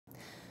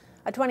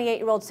A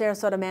 28-year-old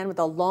Sarasota man with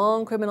a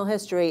long criminal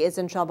history is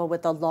in trouble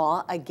with the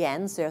law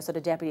again.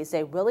 Sarasota deputies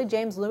say Willie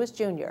James Lewis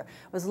Jr.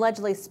 was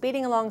allegedly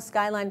speeding along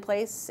Skyline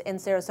Place in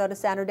Sarasota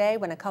Saturday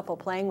when a couple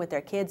playing with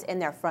their kids in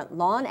their front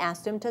lawn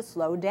asked him to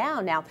slow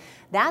down. Now,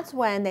 that's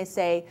when they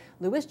say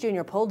Lewis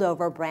Jr. pulled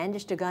over,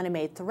 brandished a gun, and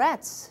made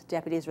threats.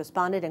 Deputies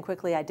responded and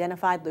quickly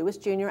identified Lewis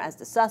Jr. as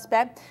the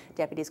suspect.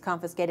 Deputies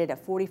confiscated a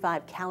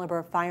 .45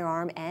 caliber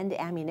firearm and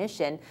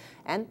ammunition.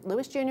 And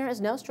Lewis Jr.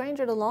 is no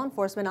stranger to law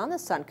enforcement on the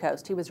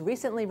Suncoast. He was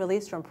recently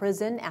released from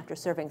prison after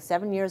serving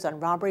 7 years on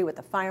robbery with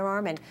a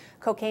firearm and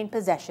cocaine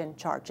possession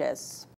charges.